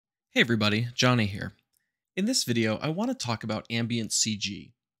Hey everybody, Johnny here. In this video, I want to talk about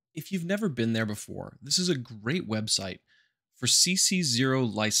AmbientCG. If you've never been there before, this is a great website for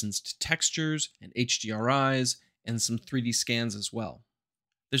CC0 licensed textures and HDRIs and some 3D scans as well.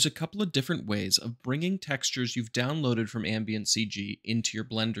 There's a couple of different ways of bringing textures you've downloaded from AmbientCG into your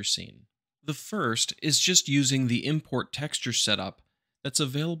Blender scene. The first is just using the import texture setup that's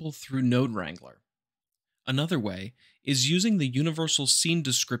available through Node Wrangler. Another way is using the universal scene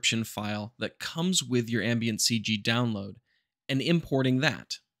description file that comes with your AmbientCG download and importing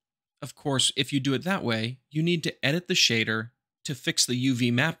that. Of course, if you do it that way, you need to edit the shader to fix the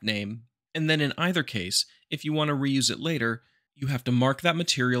UV map name, and then in either case, if you want to reuse it later, you have to mark that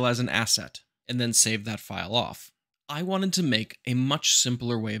material as an asset and then save that file off. I wanted to make a much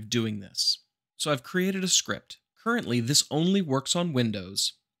simpler way of doing this, so I've created a script. Currently, this only works on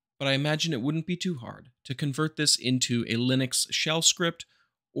Windows, but I imagine it wouldn't be too hard to convert this into a Linux shell script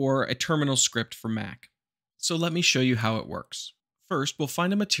or a terminal script for Mac. So let me show you how it works. First, we'll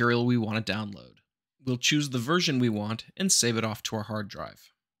find a material we want to download. We'll choose the version we want and save it off to our hard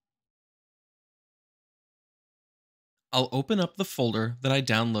drive. I'll open up the folder that I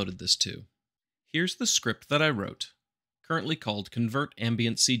downloaded this to. Here's the script that I wrote, currently called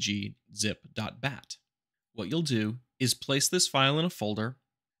convert_ambient_cg zip.bat. What you'll do is place this file in a folder,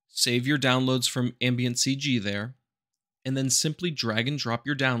 save your downloads from AmbientCG there, and then simply drag and drop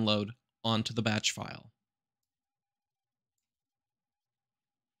your download onto the batch file.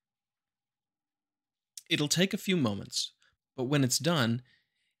 It'll take a few moments, but when it's done,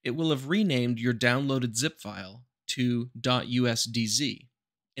 it will have renamed your downloaded zip file to .usdz,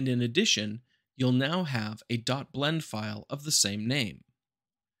 and in addition, you'll now have a .blend file of the same name.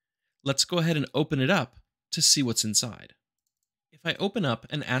 Let's go ahead and open it up to see what's inside. If I open up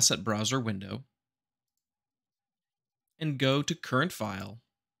an asset browser window and go to current file,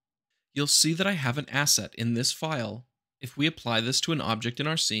 you'll see that I have an asset in this file. If we apply this to an object in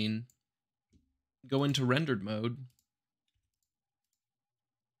our scene, go into rendered mode,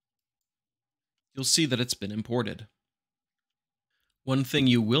 you'll see that it's been imported. One thing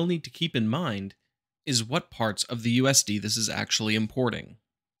you will need to keep in mind is what parts of the USD this is actually importing.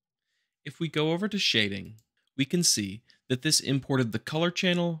 If we go over to shading, we can see that this imported the color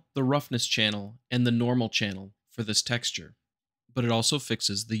channel, the roughness channel, and the normal channel for this texture. But it also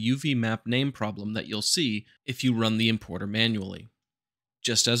fixes the UV map name problem that you'll see if you run the importer manually.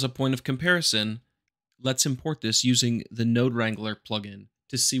 Just as a point of comparison, let's import this using the Node Wrangler plugin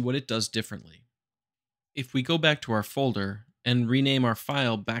to see what it does differently. If we go back to our folder and rename our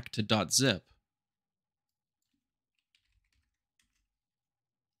file back to .zip,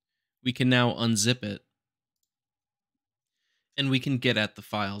 we can now unzip it, and we can get at the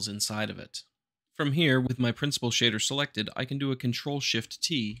files inside of it. From here, with my principal shader selected, I can do a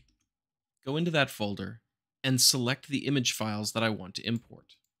Control-Shift-T, go into that folder, and select the image files that I want to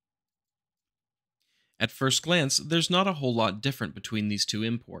import. At first glance, there's not a whole lot different between these two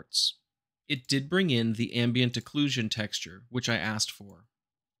imports. It did bring in the ambient occlusion texture, which I asked for.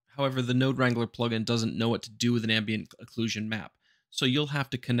 However, the Node Wrangler plugin doesn't know what to do with an ambient occlusion map, so you'll have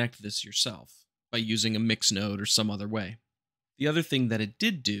to connect this yourself by using a mix node or some other way. The other thing that it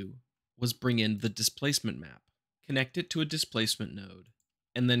did do was bring in the displacement map, connect it to a displacement node,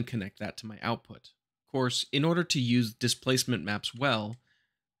 and then connect that to my output. Of course, in order to use displacement maps well,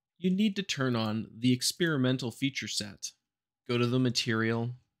 you need to turn on the experimental feature set. Go to the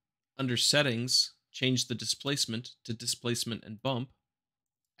material, under settings, change the displacement to displacement and bump,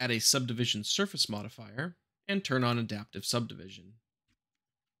 add a subdivision surface modifier, and turn on adaptive subdivision.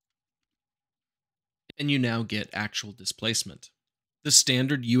 And you now get actual displacement. The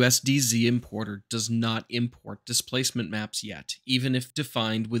standard USDZ importer does not import displacement maps yet, even if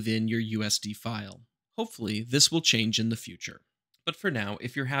defined within your USD file. Hopefully, this will change in the future. But for now,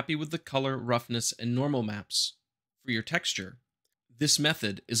 if you're happy with the color, roughness, and normal maps for your texture, this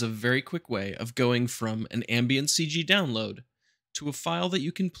method is a very quick way of going from an AmbientCG download to a file that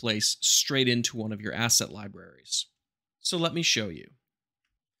you can place straight into one of your asset libraries. So let me show you.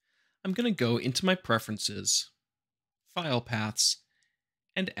 I'm going to go into my preferences, file paths,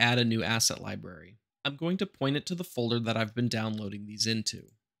 and add a new asset library. I'm going to point it to the folder that I've been downloading these into.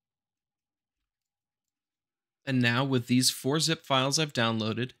 And now with these 4 zip files I've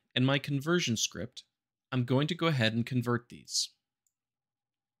downloaded and my conversion script, I'm going to go ahead and convert these.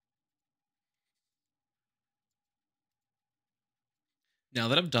 Now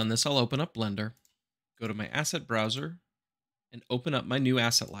that I've done this, I'll open up Blender, go to my asset browser, and open up my new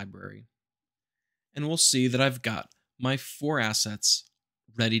asset library. And we'll see that I've got my 4 assets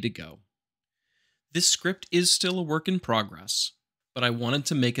ready to go. This script is still a work in progress, but I wanted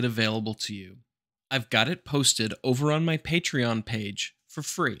to make it available to you. I've got it posted over on my Patreon page for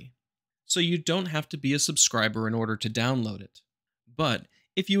free, so you don't have to be a subscriber in order to download it. But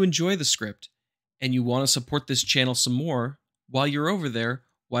if you enjoy the script and you want to support this channel some more, while you're over there,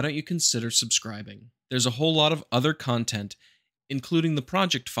 why don't you consider subscribing? There's a whole lot of other content, including the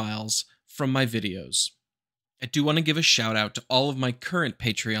project files from my videos. I do want to give a shout out to all of my current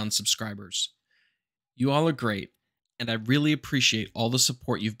Patreon subscribers. You all are great, and I really appreciate all the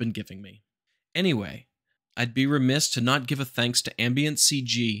support you've been giving me. Anyway, I'd be remiss to not give a thanks to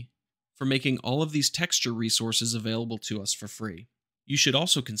AmbientCG for making all of these texture resources available to us for free. You should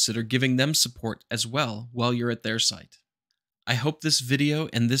also consider giving them support as well while you're at their site. I hope this video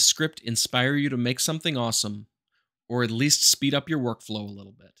and this script inspire you to make something awesome, or at least speed up your workflow a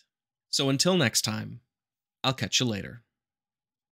little bit. So until next time, I'll catch you later.